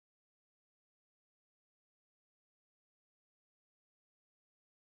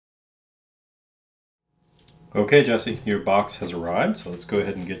Okay, Jesse, your box has arrived, so let's go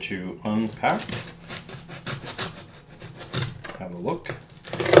ahead and get you unpacked. Have a look.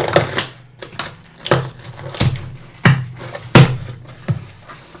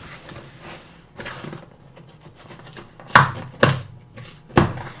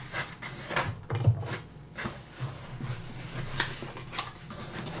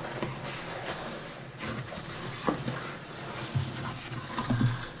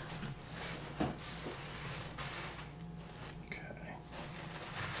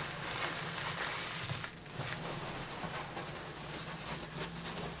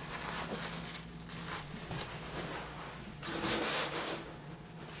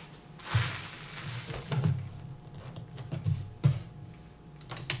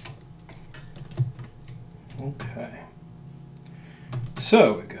 Okay,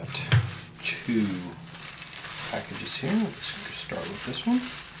 so we got two packages here. Let's start with this one.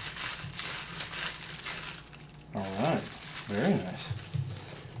 All right, very nice.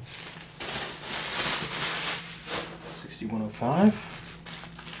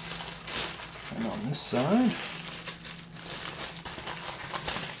 6105. And on this side,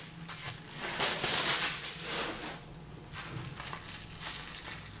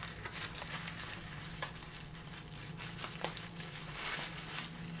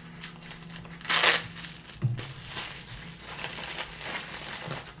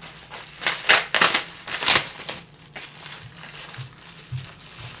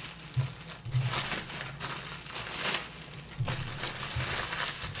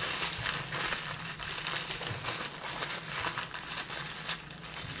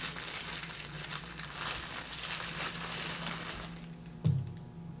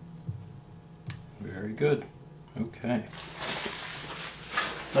 very good. Okay.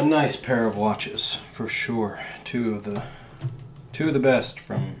 A nice pair of watches for sure. Two of the best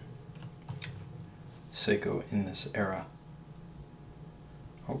from Seiko in this era.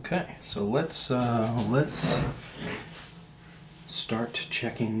 Okay, so let's start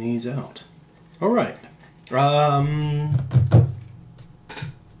checking these out. All right.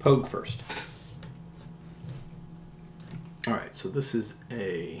 Pogue first. All right, so this is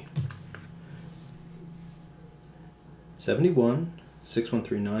a 71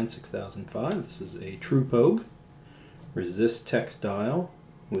 6139 6005. This is a True Pogue resist textile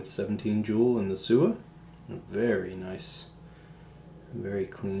with 17 jewel in the Sua. A very nice, very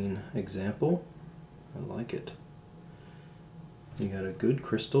clean example. I like it. You got a good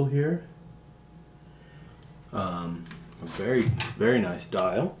crystal here. A very nice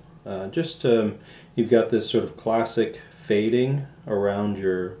dial. You've got this sort of classic fading around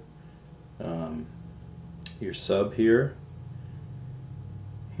your sub here.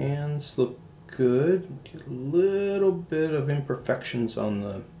 Hands look good. Get a little bit of imperfections on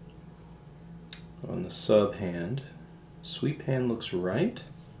the sub hand. Sweep hand looks right.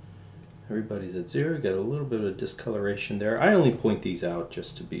 Everybody's at 0. Got a little bit of discoloration there. I only point these out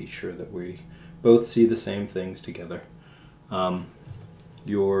just to be sure that we both see the same things together.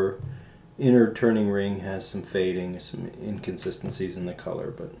 Your inner turning ring has some fading, some inconsistencies in the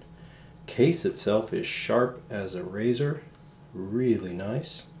color, but case itself is sharp as a razor. Really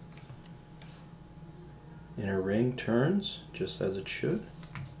nice. Inner ring turns just as it should.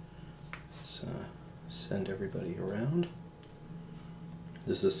 Let's send everybody around.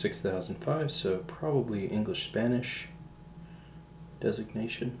 This is 6005, so probably English-Spanish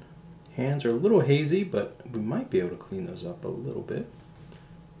designation. Hands are a little hazy, but we might be able to clean those up a little bit.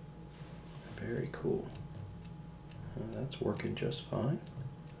 Very cool. That's working just fine.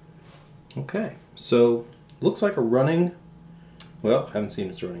 Okay, so looks like a running, well, haven't seen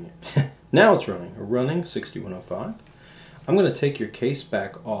it's running yet. Now it's running, a running 6105. I'm going to take your case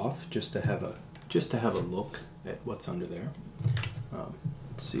back off just to have a look at what's under there.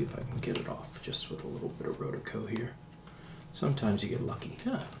 Let's see if I can get it off just with a little bit of Rotoco here. Sometimes you get lucky,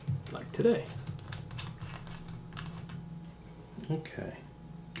 yeah, like today. Okay,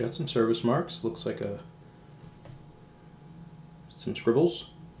 got some service marks. Looks like some scribbles.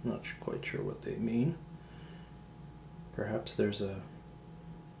 Not quite sure what they mean. Perhaps there's a...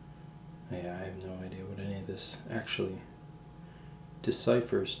 Yeah, I have no idea what any of this actually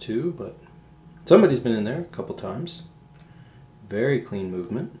deciphers to, but somebody's been in there a couple times. Very clean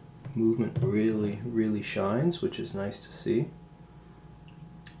movement. Movement really shines, which is nice to see.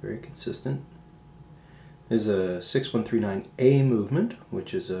 Very consistent. There's a 6139A movement,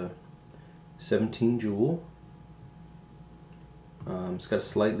 which is a 17 jewel. It's got a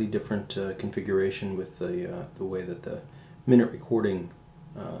slightly different configuration with the way that the minute recording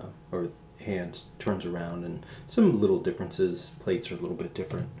or hand turns around, and some little differences. Plates are a little bit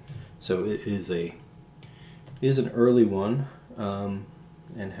different. So it is a is an early one, and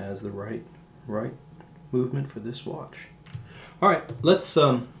has the right movement for this watch. All right, let's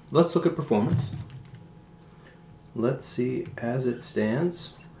look at performance. Let's see, as it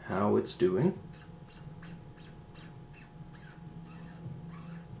stands, how it's doing.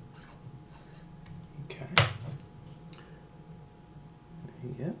 Okay.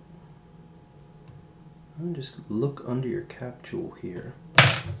 Yep. And just look under your cap jewel here.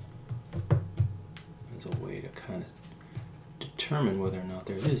 As a way to kind of determine whether or not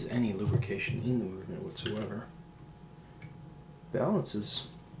there is any lubrication in the movement whatsoever. Balance is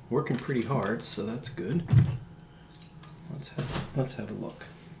working pretty hard, so that's good. Let's have a look.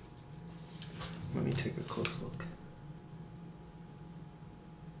 Let me take a close look.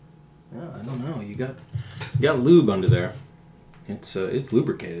 I don't know. You got lube under there. It's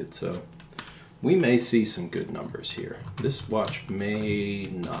lubricated, so we may see some good numbers here. This watch may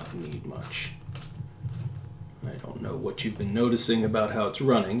not need much. I don't know what you've been noticing about how it's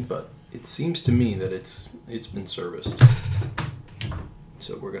running, but it seems to me that it's been serviced.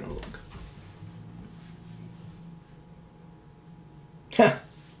 So we're gonna look.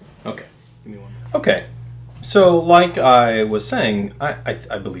 Okay, give me one. Okay, so like I was saying,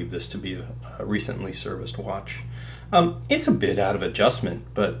 I believe this to be a recently serviced watch. It's a bit out of adjustment,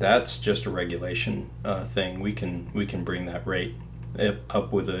 but that's just a regulation thing. We can bring that rate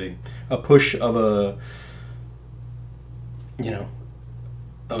up with a push of a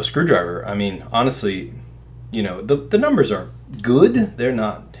screwdriver. I mean, honestly, the numbers are good. They're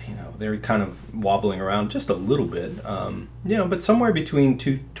not, they're kind of wobbling around just a little bit. But somewhere between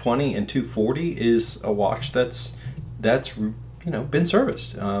 220 and 240 is a watch that's been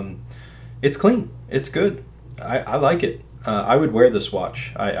serviced. It's clean. It's good. I like it. I would wear this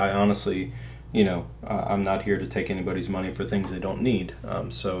watch. I honestly, I'm not here to take anybody's money for things they don't need.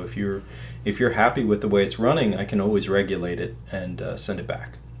 So if you're happy with the way it's running, I can always regulate it and send it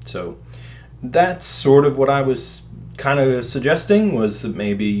back. So that's sort of what I was kind of suggesting, was that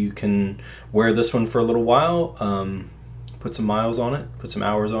maybe you can wear this one for a little while, put some miles on it, put some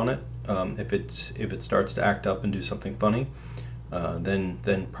hours on it. If it starts to act up and do something funny,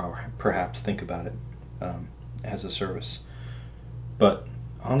 then perhaps think about it as a service. But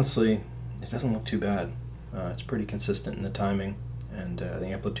honestly, it doesn't look too bad. It's pretty consistent in the timing, and the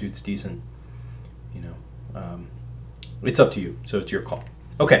amplitude's decent. It's up to you, so it's your call.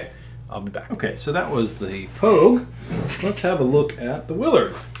 Okay, I'll be back. Okay, so that was the Pogue. Let's have a look at the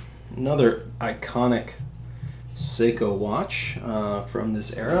Willard, another iconic Seiko watch from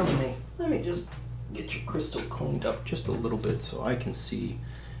this era. Let me just get your crystal cleaned up just a little bit so I can see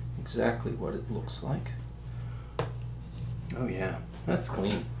exactly what it looks like. Oh yeah, that's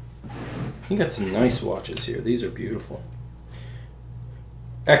clean. You got some nice watches here. These are beautiful.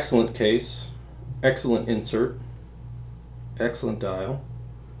 Excellent case, excellent insert, excellent dial,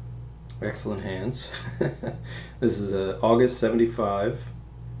 excellent hands. This is August 75,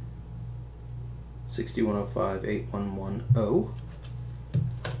 6105 8110.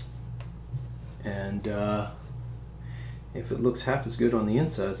 And if it looks half as good on the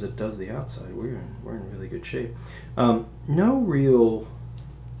inside as it does the outside, we're in really good shape. No real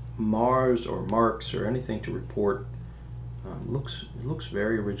Mars or marks or anything to report. It looks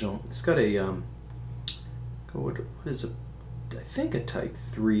very original. It's got a what is it? I think a Type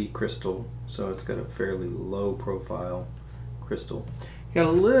 3 crystal, so it's got a fairly low profile crystal. You got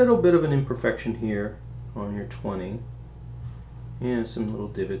a little bit of an imperfection here on your 20. Yeah, some little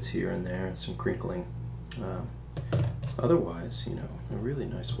divots here and there and some crinkling. Otherwise, a really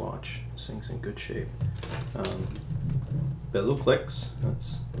nice watch. This thing's in good shape. Bezel clicks,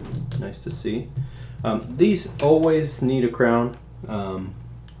 that's nice to see. These always need a crown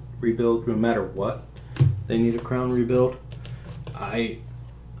rebuild, no matter what. They need a crown rebuild.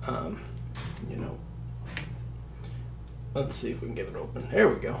 Let's see if we can get it open. There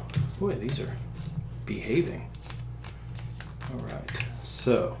we go. Boy, these are behaving. All right,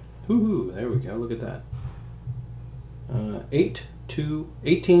 so, there we go, look at that.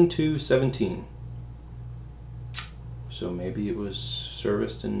 18/2/17. So maybe it was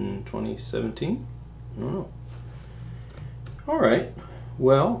serviced in 2017? I don't know. All right,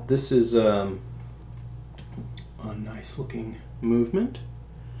 well, this is a nice looking movement.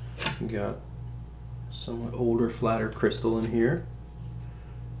 We got somewhat older, flatter crystal in here.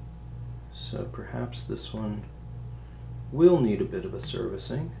 So perhaps this one will need a bit of a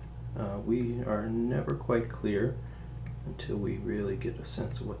servicing. We are never quite clear until we really get a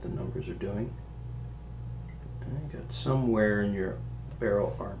sense of what the numbers are doing. And I got somewhere in your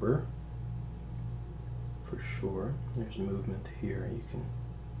barrel arbor, for sure. There's movement here. You can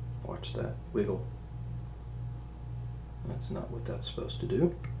watch that wiggle. That's not what that's supposed to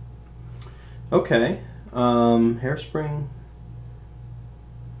do. Okay, hairspring,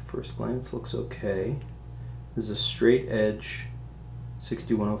 first glance looks okay. This is a straight edge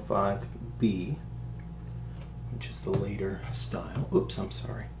 6105B, which is the later style. Oops, I'm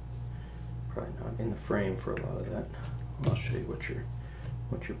sorry. Probably not in the frame for a lot of that. I'll show you what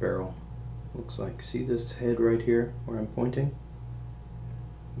your barrel looks like. See this head right here where I'm pointing?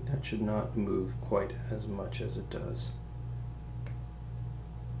 That should not move quite as much as it does.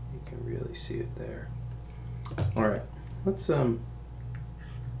 You can really see it there. All right, let's power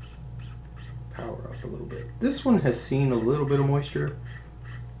up a little bit. This one has seen a little bit of moisture,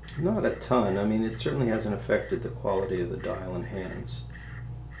 not a ton. I mean, it certainly hasn't affected the quality of the dial and hands.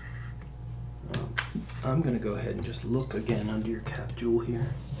 I'm going to go ahead and just look again under your cap jewel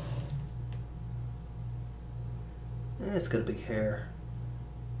here. It's got a big hair.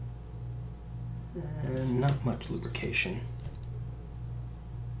 And not much lubrication.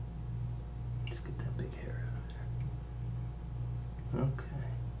 Just get that big hair out of there. Okay.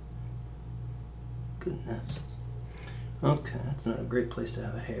 Goodness. Okay, that's not a great place to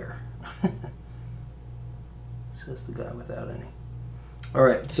have a hair. Says the guy without any. All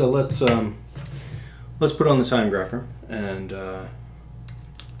right, so let's put on the time grapher and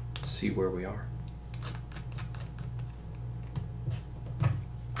see where we are.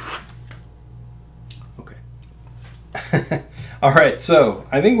 Okay. All right, so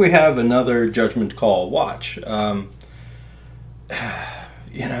I think we have another judgment call watch. You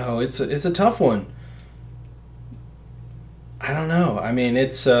know, it's a tough one. I don't know. I mean,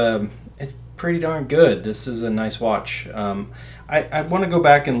 it's pretty darn good. This is a nice watch. I want to go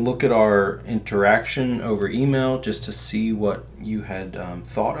back and look at our interaction over email just to see what you had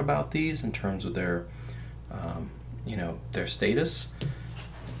thought about these in terms of their, you know, their status.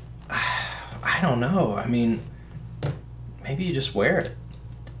 I don't know. I mean, maybe you just wear it.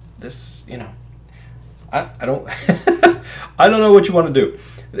 This, you know, I don't I don't know what you want to do.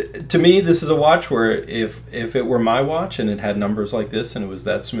 To me, this is a watch where if it were my watch and it had numbers like this and it was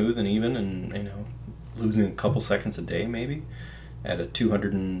that smooth and even and, you know, losing a couple seconds a day maybe at a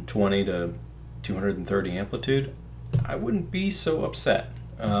 220 to 230 amplitude, I wouldn't be so upset.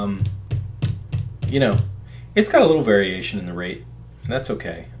 You know, it's got a little variation in the rate, and that's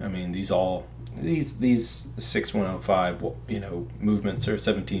okay. I mean, these 6105, you know, movements are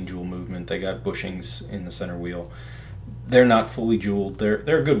 17 jewel movement. They got bushings in the center wheel. They're not fully jeweled. They're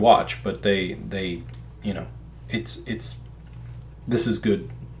a good watch, but they you know, this is good.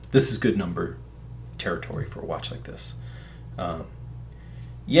 This is good number territory for a watch like this.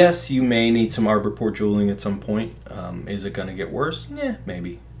 Yes, you may need some arbor port jeweling at some point. Is it going to get worse? Yeah,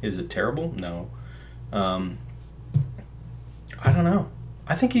 maybe. Is it terrible? No. I don't know.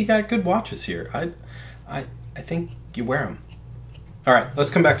 I think you got good watches here. I think you wear them. All right, let's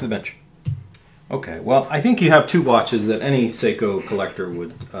come back to the bench. Okay, well, I think you have two watches that any Seiko collector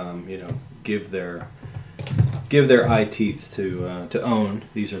would, you know, give their eye teeth to own.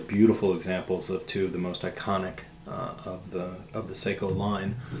 These are beautiful examples of two of the most iconic of the Seiko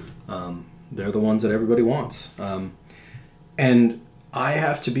line. They're the ones that everybody wants, and I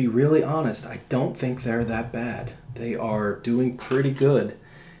have to be really honest. I don't think they're that bad. They are doing pretty good.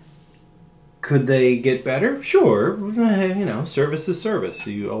 Could they get better? Sure. You know, service is service.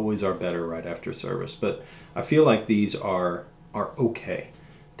 You always are better right after service. But I feel like these are okay.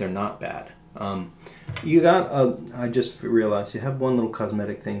 They're not bad. You got I just realized you have one little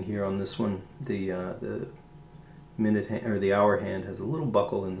cosmetic thing here on this one. The minute hand, or the hour hand has a little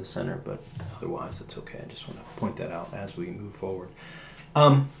buckle in the center, but otherwise it's okay. I just want to point that out as we move forward.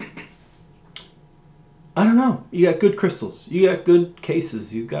 I don't know. You got good crystals. You got good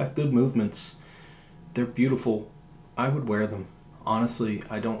cases. You got good movements. They're beautiful. I would wear them. Honestly,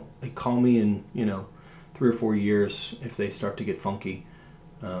 I don't. They call me in, you know, 3 or 4 years if they start to get funky.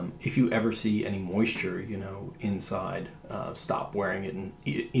 If you ever see any moisture, you know, inside, stop wearing it and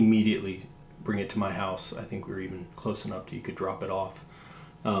immediately bring it to my house. I think we're even close enough that you could drop it off.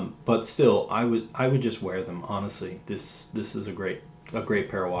 But still, I would just wear them. Honestly, this is a great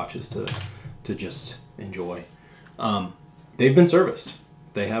pair of watches to just enjoy. They've been serviced.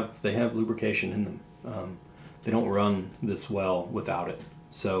 They have lubrication in them. They don't run this well without it.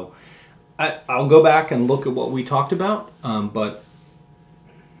 So I'll go back and look at what we talked about, but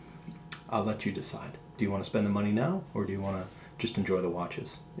I'll let you decide. Do you want to spend the money now, or do you want to just enjoy the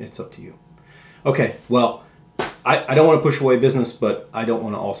watches? It's up to you. Okay, well, I don't want to push away business, but I don't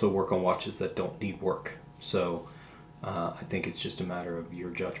want to also work on watches that don't need work. So I think it's just a matter of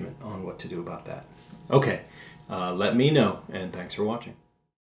your judgment on what to do about that. Okay, let me know, and thanks for watching.